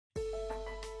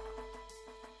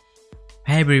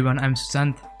everyone, I'm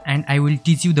Sushant and I will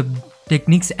teach you the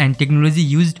techniques and technology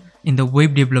used in the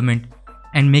web development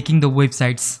and making the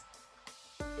websites.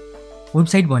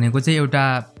 Website भनेको चाहिँ एउटा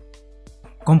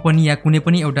company या कुनै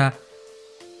पनि एउटा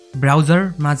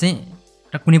ब्राउजरमा चाहिँ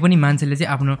र कुनै पनि मान्छेले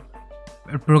चाहिँ आफ्नो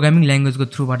प्रोग्रामिङ ल्याङ्ग्वेजको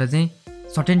थ्रुबाट चाहिँ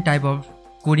सर्टेन टाइप अफ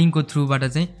कोडिङको थ्रुबाट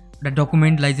चाहिँ एउटा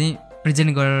डकुमेन्टलाई चाहिँ प्रेजेन्ट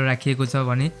गरेर राखिएको छ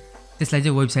भने त्यसलाई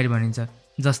चाहिँ वेबसाइट भनिन्छ।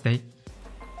 जस्तै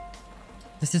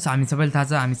हामी सबैलाई थाहा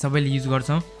छ, हामी सबैले युज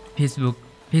गर्छौं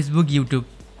फेसबुक युट्युब।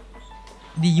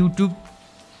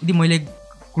 यदि मैले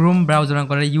क्रोम ब्राउजरमा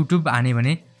गएर युट्युब हाने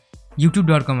भने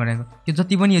youtube.com भनेको यो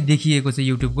जति पनि यो देखिएको छ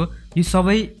युट्युबको यो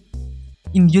सबै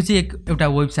यो चाहिँ एउटा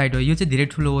वेबसाइट हो। यो चाहिँ धेरै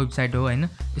ठुलो वेबसाइट हो हैन,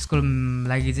 यसको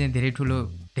लागि चाहिँ धेरै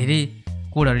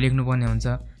कोडहरु लेख्नु पर्ने हुन्छ।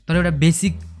 तर एउटा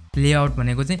बेसिक लेआउट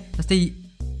भनेको चाहिँ जस्तै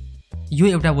यो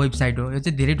एउटा वेबसाइट हो। यो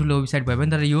चाहिँ धेरै ठुलो वेबसाइट भयो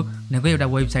भने तर यो भनेको एउटा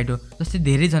वेबसाइट हो। जस्तै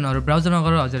धेरै छन् अरु ब्राउजरमा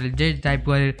गएर हजुरले जे टाइप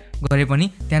गरे पनि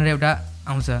त्यहाँ एउटा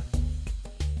आउँछ,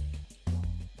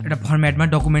 एउटा फर्म्याटमा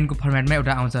डकुमेन्टको फर्म्याटमा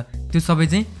एउटा आउँछ, त्यो सबै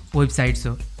चाहिँ वेबसाइट्स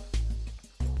हो।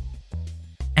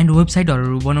 एन्ड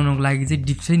वेबसाइटहरु बनाउनको लागि चाहिँ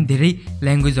डिफ्रेन्ट धेरै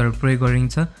ल्याङ्ग्वेजहरु प्रयोग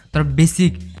गरिन्छ, तर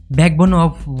बेसिक ब्याकबोन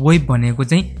अफ वेब भनेको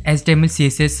चाहिँ HTML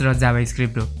CSS र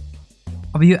JavaScript हो।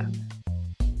 अब यो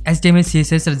HTML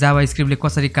CSS र JavaScript ले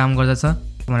कसरी काम गर्दछ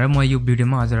भनेर म यो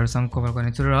भिडियोमा हजुरहरुसँग कभर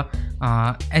गर्नेछु। र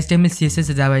HTML CSS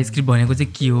र JavaScript भनेको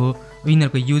चाहिँ के हो,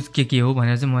 यिनीहरुको युज के हो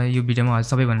भनेर चाहिँ म यो भिडियोमा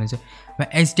सबै भन्नेछु।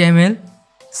 HTML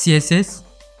CSS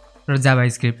र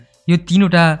JavaScript यो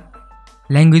तीनवटा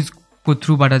ल्याङ्ग्वेज को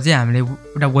थ्रुबाट चाहिँ हामीले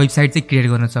एउटा वेबसाइट चाहिँ क्रिएट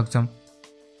गर्न सक्छौं।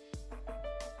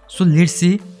 सो लेट्स सी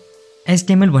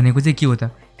HTML भनेको चाहिँ के हो त?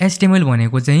 HTML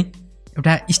भनेको चाहिँ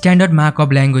एउटा स्ट्यान्डर्ड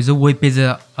मार्कअप ल्याङ्ग्वेज हो वेब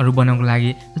पेजहरु बनाउनको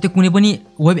लागि। त्यो कुनै पनि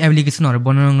वेब एप्लिकेसनहरु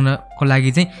बनाउनको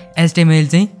लागि चाहिँ HTML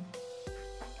चाहिँ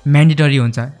म्यान्डेटरी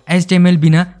हुन्छ। HTML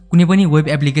बिना कुनै पनि वेब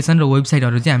एप्लिकेसन र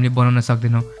वेबसाइटहरु चाहिँ हामीले बनाउन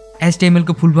सक्दैनौं। HTML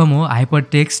को फुल फर्म हो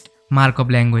हाइपरटेक्स्ट मार्कअप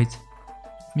ल्याङ्ग्वेज।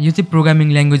 यो चाहिँ प्रोग्रामिङ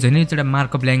ल्याङ्ग्वेज हैन, यो चाहिँ एउटा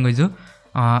मार्कअप ल्याङ्ग्वेज हो।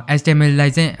 HTML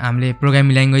लाई चाहिँ हामीले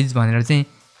प्रोग्रामिङ ल्याङ्ग्वेज भनेर चाहिँ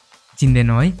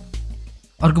चिन्दैनौं है।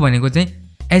 अर्को भनेको चाहिँ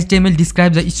HTML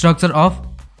describe the structure of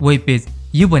web page.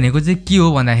 यो भनेको चाहिँ के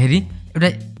हो भन्दाखेरि एउटा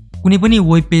कुनै पनि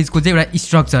वेब पेजको चाहिँ एउटा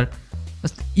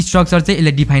स्ट्रक्चर चाहिँ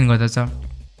यसले डिफाइन गर्दछ।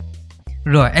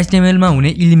 र HTML मा हुने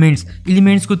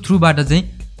एलिमेन्ट्सको थ्रुबाट चाहिँ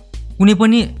कुनै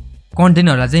पनि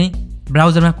कन्टेन्टहरुलाई चाहिँ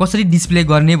ब्राउजरमा कसरी डिस्प्ले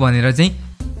गर्ने भनेर चाहिँ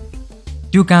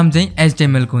त्यो काम चाहिँ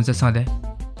HTML को हुन्छ सधैं।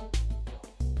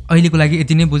 अहिलेको लागि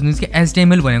यति नै बुझ्नुस् कि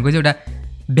HTML भनेको चाहिँ एउटा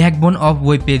ब्याकबोन अफ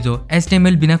वेब पेज हो।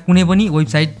 HTML बिना कुनै पनि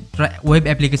वेबसाइट र वेब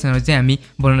एप्लिकेसनहरु चाहिँ हामी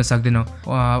बनाउन सक्दैनौं।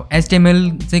 HTML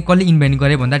चाहिँ कसले इन्भेन्ट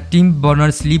गरे भन्दा टिम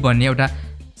बर्नर्स-ली भन्ने एउटा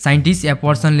साइन्टिस्ट या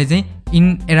पर्सनले चाहिँ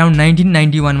इन अराउन्ड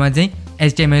 1991 मा चाहिँ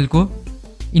HTML को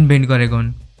इन्भेन्ट गरेको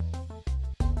हुन्।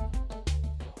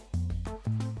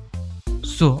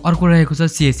 सो अर्को रहेको छ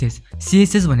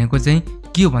CSS भनेको चाहिँ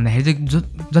के हो भन्दाखेरि चाहिँ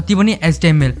जति पनि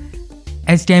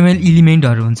HTML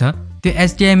एलिमेन्टहरु हुन्छ त्यो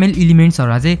HTML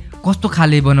एलिमेन्ट्सहरुलाई चाहिँ कस्तो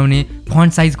खाले बनाउने,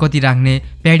 फन्ट साइज कति राख्ने,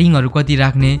 प्याडिङहरु कति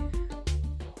राख्ने,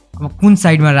 अब कुन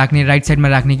साइडमा राख्ने, राइट साइडमा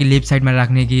राख्ने कि लेफ्ट साइडमा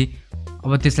राख्ने कि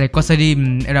अब त्यसलाई कसरी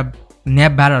एउटा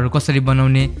न्याप बारहरु कसरी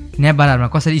बनाउने, न्याप बारहरुमा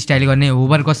कसरी स्टाइल गर्ने,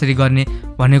 होभर कसरी गर्ने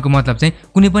भनेको मतलब चाहिँ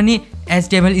कुनै पनि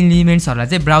HTML एलिमेन्ट्सहरुलाई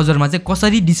चाहिँ ब्राउजरमा चाहिँ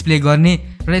कसरी डिस्प्ले गर्ने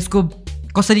र यसको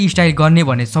कसरी स्टाइल गर्ने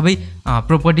भन्ने सबै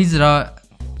प्रोपर्टिज र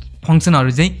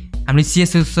फंक्सनहरु चाहिँ हामीले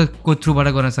CSS को थ्रुबाट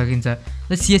गर्न सकिन्छ।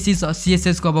 र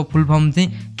CSS को अब फुल फर्म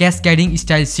चाहिँ क्यास्केडिङ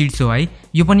स्टाइल शीट्स हो है।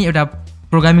 यो पनि एउटा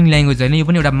प्रोग्रामिङ ल्याङ्ग्वेज हैन, यो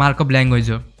पनि एउटा मार्कअप ल्याङ्ग्वेज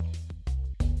हो।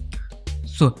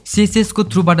 सो CSS को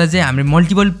थ्रुबाट चाहिँ हामीले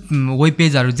मल्टिपल वेब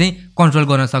पेजहरु चाहिँ कन्ट्रोल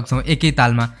गर्न सक्छौं एकै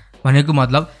तालमा। भनेको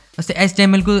मतलब जस्तै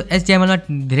HTML मा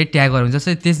धेरै ट्यागहरु हुन्छ,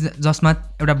 जस्तै जसमा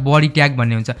एउटा बडी ट्याग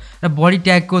भन्ने हुन्छ र बडी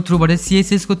ट्यागको थ्रुबाट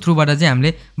CSS को थ्रुबाट चाहिँ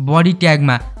हामीले बडी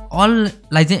ट्यागमा अल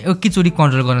लाई चाहिँ एकैचोटी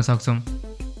कन्ट्रोल गर्न सक्छौं।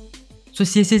 So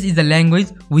CSS is the language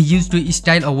we use to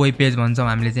style a web page भन्छौं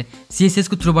हामीले चाहिँ। CSS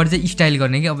को थ्रुबाट चाहिँ स्टाइल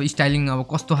गर्ने कि अब स्टाइलिङ अब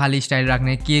कस्तो खाले स्टाइल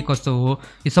राख्ने के कस्तो हो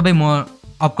यो सबै म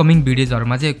अपकमिङ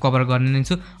भिडियोजहरुमा चाहिँ कभर गर्ने नै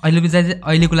छु।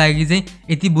 अहिलेको लागि चाहिँ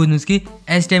यति बुझ्नुस् कि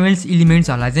HTML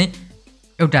एलिमेन्ट्सहरुलाई चाहिँ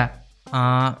एउटा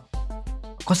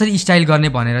कसरी स्टाइल गर्ने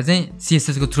भनेर चाहिँ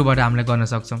CSS को थ्रुबाट हामीले गर्न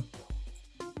सक्छौं।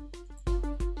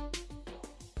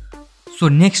 सो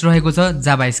नेक्स्ट रहेको छ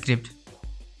JavaScript।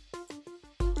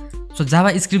 सो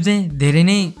JavaScript चाहिँ धेरै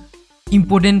नै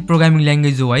इम्पोर्टेन्ट प्रोग्रामिङ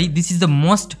ल्याङ्ग्वेज हो है। This is the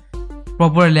most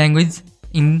popular language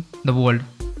in the world.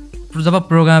 Job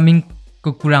programming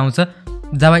को कुरा आउँछ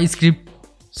JavaScript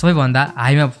सबैभन्दा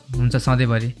हाईमा हुन्छ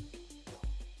सधैँभरि।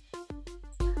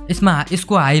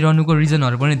 यसको हाई रहनुको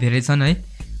रिजनहरु पनि धेरै छन् है।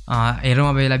 हेरौँ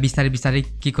अब यसलाई बिस्तारै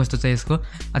के कस्तो छ यसको।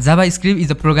 JavaScript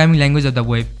is a programming language of the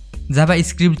web.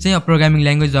 JavaScript चाहिँ a programming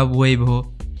language of web हो।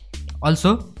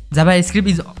 Also JavaScript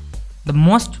is the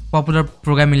most popular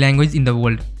programming language in the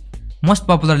world most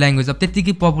popular language अब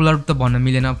त्यतिकै पपुलर त भन्न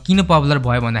मिलेन अब किन पपुलर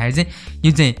भयो भन्दाखेरि चाहिँ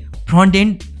यो चाहिँ front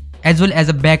and as well as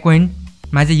a back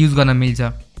एन्डमा चाहिँ युज गर्न मिल्छ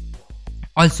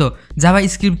अल्सो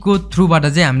JavaScriptको थ्रुबाट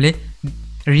चाहिँ हामीले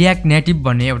रियाक्ट नेटिभ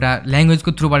भन्ने एउटा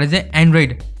ल्याङ्ग्वेजको थ्रुबाट चाहिँ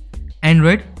एन्ड्रोइड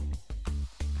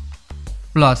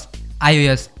प्लस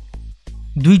iOS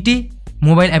दुईटै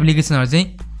मोबाइल एप्लिकेसनहरू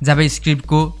चाहिँ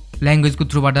JavaScriptको ल्याङ्ग्वेजको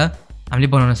थ्रुबाट हामीले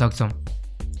बनाउन सक्छौँ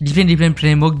डिफ्रेन्ट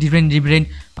फ्रेमवर्क डिफ्रेन्ट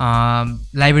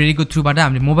लाइब्रेरीको थ्रुबाट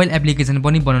हामीले मोबाइल एप्लिकेसन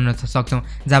पनि बनाउन सक्छौँ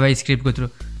JavaScriptको थ्रु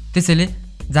त्यसैले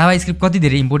JavaScript कति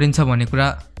धेरै इम्पोर्टेन्ट छ भन्ने कुरा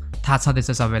थाहा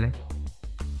छँदैछ सबैलाई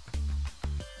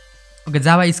okay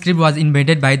JavaScript was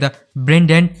invented by the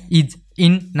Brendan Eads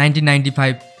in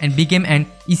 1995 and became an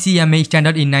ECMA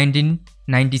standard in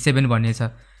 1997 भन्ने छ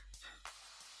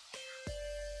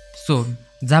सो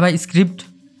JavaScript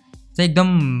चाहिँ एकदम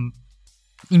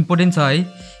इम्पोर्टेन्ट छ है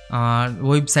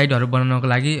वेबसाइटहरू बनाउनको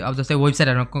लागि अब जस्तै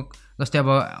वेबसाइटहरुमा जस्तै अब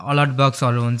अलर्ट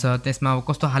बक्सहरू हुन्छ त्यसमा अब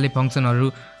कस्तो खाले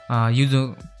फंक्सनहरू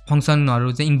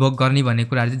चाहिँ इन्भोक गर्ने भन्ने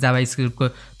कुराहरु चाहिँ JavaScriptको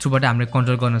थ्रुबाट हामीले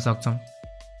कन्ट्रोल गर्न सक्छौं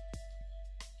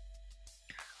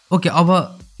ओके अब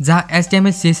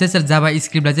HTML CSS र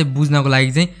JavaScriptलाई चाहिँ बुझ्नको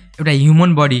लागि चाहिँ एउटा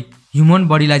ह्युमन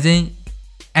बडीलाई चाहिँ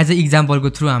एज अ एक्जाम्पलको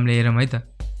थ्रु हामीले हेरौँ है त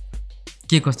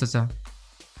के कस्तो छ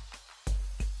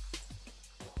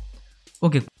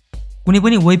ओके कुनै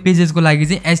पनि वेब पेजेसको लागि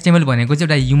चाहिँ HTML भनेको चाहिँ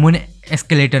एउटा ह्युमन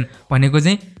स्केलेटन भनेको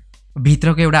चाहिँ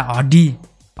भित्रको एउटा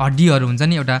हड्डीहरू हुन्छ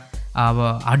नि एउटा अब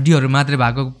हड्डीहरू मात्रै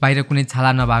भएको बाहिर कुनै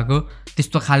छाला नभएको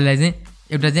त्यस्तो खाललाई चाहिँ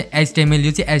एउटा चाहिँ HTML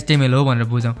यो चाहिँ HTML हो भनेर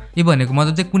बुझौँ यो भनेको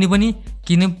मतलब चाहिँ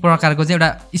कुनै प्रकारको चाहिँ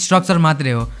एउटा स्ट्रक्चर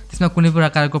मात्रै हो त्यसमा कुनै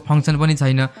प्रकारको फंक्सन पनि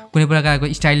छैन कुनै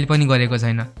प्रकारको स्टाइल पनि गरेको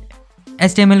छैन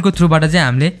HTML को थ्रुबाट चाहिँ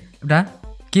हामीले एउटा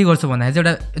के गर्छौं भन्दाखेरि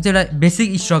चाहिँ एउटा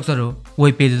बेसिक स्ट्रक्चर हो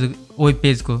वेब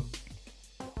पेजको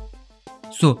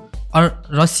सो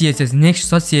र CSS नेक्स्ट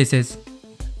छ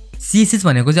CSS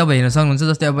भनेको चाहिँ अब हेर्न सक्नुहुन्छ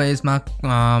जस्तै अब यसमा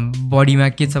बडीमा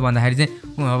के छ भन्दाखेरि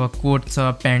चाहिँ अब कोट छ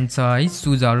प्यान्ट छ है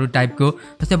सुजहरु टाइपको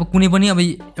जस्तै अब कुनै पनि अब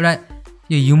एउटा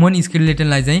यो ह्युमन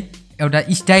स्केलेटनलाई चाहिँ एउटा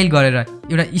स्टाइल गरेर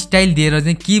एउटा स्टाइल दिएर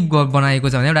चाहिँ के बनाएको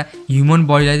छ भने एउटा ह्युमन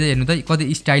बडीलाई चाहिँ हेर्नु त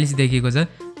कति स्टाइलिश देखिएको छ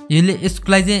यसले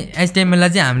यसलाई चाहिँ HTML लाई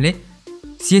चाहिँ हामीले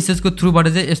CSS को थ्रुबाट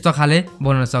चाहिँ यस्तो खाले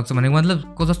बनाउन सक्छौं भनेको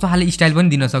मतलब जस्तो खाले स्टाइल पनि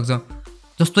दिन सक्छौं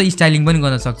जस्तो स्टाइलिङ पनि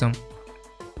गर्न सक्छौं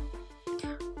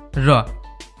र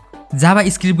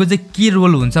JavaScript को चाहिँ के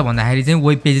रोल हुन्छ भन्दाखेरि चाहिँ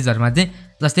वेब पेजेसहरुमा चाहिँ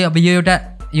जस्तै अब यो त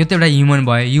एउटा ह्युमन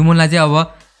भयो ह्युमनलाई चाहिँ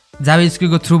अब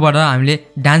JavaScript को थ्रुबाट हामीले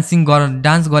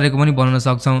डान्स गरेको पनि बनाउन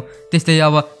सक्छौं त्यस्तै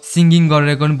अब सिंगिङ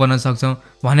गरेको पनि बनाउन सक्छौं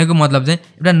भनेको मतलब चाहिँ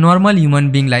एउटा नर्मल ह्युमन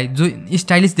बीइङलाई जो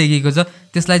स्टाइलिश देखिएको छ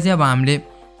त्यसलाई चाहिँ अब हामीले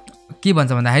के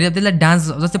भन्छ भन्दाखेरि त्यसलाई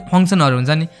डान्स जस्तै फंक्सनहरु हुन्छ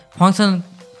नि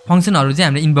फंक्सनहरु चाहिँ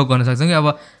हामीले इन्भोक गर्न सक्छौं कि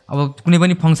अब कुनै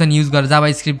पनि फंक्सन युज गरेर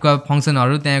JavaScript को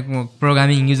फंक्सनहरु त्यहाँ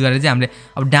प्रोग्रामिङ युज गरेर चाहिँ हामीले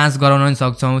अब डान्स गराउन पनि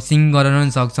सक्छौं सिंग गराउन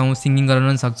पनि सक्छौं सिंगिङ गराउन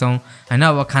पनि सक्छौं हैन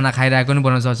अब खाना खाइरहेको पनि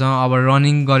बनाउन सक्छौं अब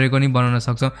रनिङ गरेको पनि बनाउन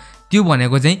सक्छौं त्यो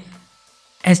भनेको चाहिँ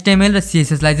HTML र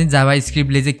CSS लाई चाहिँ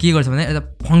JavaScript ले चाहिँ के गर्छ भने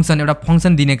एउटा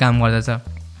फंक्सन दिने काम गर्दछ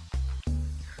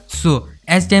सो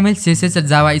HTML CSS र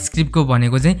JavaScript को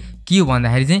भनेको चाहिँ के हो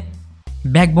भन्दाखेरि चाहिँ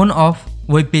ब्याकबोन अफ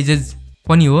वेब पेजेस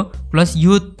पनि हो प्लस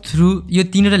यो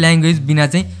तीनवटा ल्याङ्ग्वेज बिना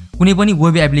चाहिँ कुनै पनि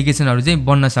वेब एप्लिकेसनहरु चाहिँ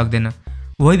बन्न सक्दैन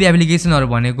वेब एप्लिकेसनहरु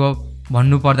भनेको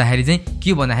भन्नु पर्दाखेरि चाहिँ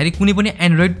के भन्दाखेरि कुनै पनि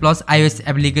Android plus iOS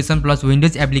application plus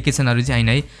windows एप्लिकेसनहरु चाहिँ हैन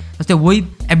है जस्तै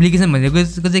वेब एप्लिकेसन भनेको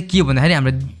चाहिँ के भन्दाखेरि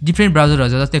हाम्रो डिफ्रेन्ट ब्राउजरहरु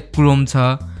छ जस्तै क्रोम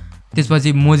छ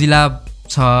त्यसपछि मोजिला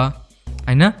छ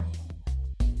हैन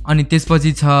अनि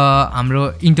त्यसपछि छ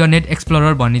हाम्रो इन्टरनेट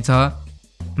एक्सप्लोरर भन्ने छ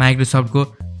माइक्रोसफ्ट को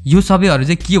यो सबैहरु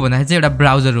चाहिँ के भन्दाखेरि चाहिँ एउटा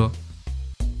ब्राउजर हो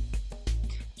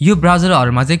यो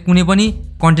ब्राउजरहरुमा चाहिँ कुनै पनि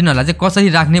कन्टेन्टहरुलाई चाहिँ कसरी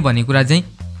राख्ने भन्ने कुरा चाहिँ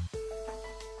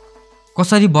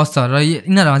कसरी बस्छ र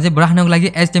यिनीहरुमा चाहिँ राख्नको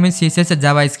लागि HTML CSS र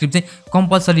JavaScript चाहिँ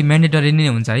कम्पल्सरी म्यान्डेटरी नै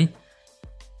हुन्छ है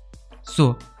सो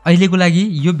अहिलेको लागि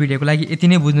यो भिडियोको लागि यति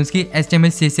नै बुझ्नुस् कि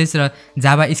HTML CSS र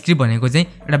JavaScript भनेको चाहिँ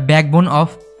एउटा ब्याकबोन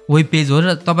अफ वेब पेज हो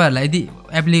र तपाईहरुलाई यदि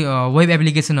वेब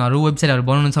एप्लिकेसनहरु वेबसाइटहरु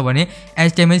बनाउनु छ भने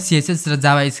HTML CSS र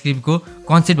JavaScript को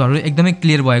कन्सेप्टहरु एकदमै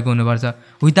क्लियर भएको हुनुपर्छ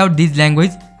without this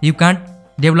language you can't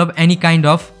develop any kind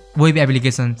of web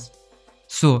applications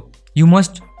so you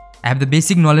must have the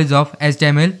basic knowledge of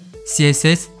HTML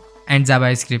CSS and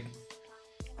JavaScript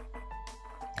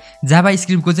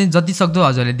को चाहिँ जति सक्दो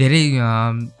हजुरले धेरै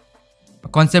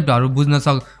कन्सेप्टहरु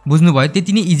बुझ्नु भयो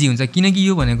त्यति नै इजी हुन्छ किनकि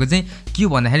यो भनेको चाहिँ के हो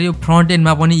भन्दाखेरि यो फ्रन्ट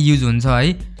एन्डमा पनि युज हुन्छ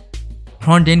है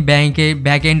फ्रन्ट एन्ड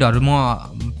ब्याक एन्डहरु म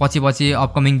पछि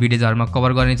अपकमिङ भिडियोजहरुमा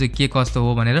कभर गर्ने छु के कस्तो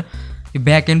हो भनेर यो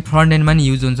ब्याक एन्ड फ्रन्ट एन्डमा नि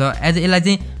युज हुन्छ एज यसलाई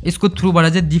चाहिँ यसको थ्रुबाट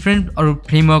चाहिँ डिफ्रेन्ट अरू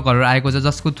फ्रेमवर्कहरू आएको छ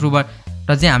जसको थ्रुबाट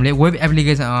चाहिँ हामीले वेब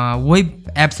एप्लिकेसन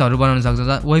वेब एप्सहरू बनाउन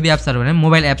सक्छौँ वेब एप्सहरू भने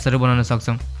मोबाइल एप्सहरू बनाउन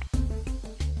सक्छौँ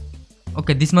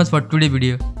okay this much for today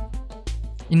video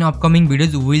in upcoming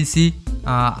videos will see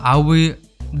how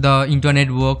the internet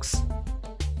works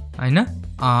हैन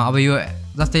अब यो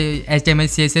जस्तै HTML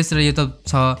CSS र यो त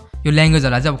छ यो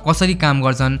ल्याङ्ग्वेजहरुलाई चाहिँ अब कसरी काम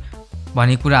गर्छन्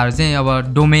भन्ने कुराहरु चाहिँ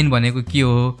अब डोमेन भनेको के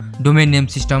हो डोमेन नेम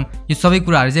सिस्टम यो सबै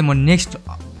कुराहरु चाहिँ म नेक्स्ट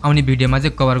आउने भिडियोमा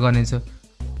चाहिँ कभर गर्नेछु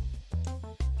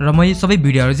र म यो सबै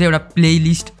भिडियोहरु चाहिँ एउटा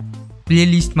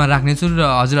प्लेलिस्टमा राख्ने छु र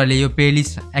हजुरहरुले यो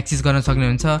प्लेलिस्ट एक्सेस गर्न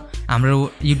सक्नुहुन्छ हाम्रो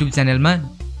युट्युब च्यानलमा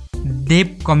डेभ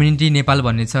कम्युनिटी नेपाल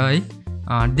भन्ने छ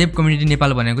है डेभ कम्युनिटी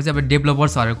नेपाल भनेको चाहिँ अब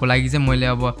डेभलपर्सहरुको लागि चाहिँ मैले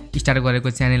अब स्टार्ट गरेको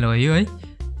च्यानल हो यो है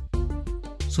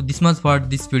so this much for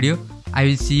this video I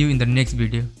will see you in the next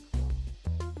video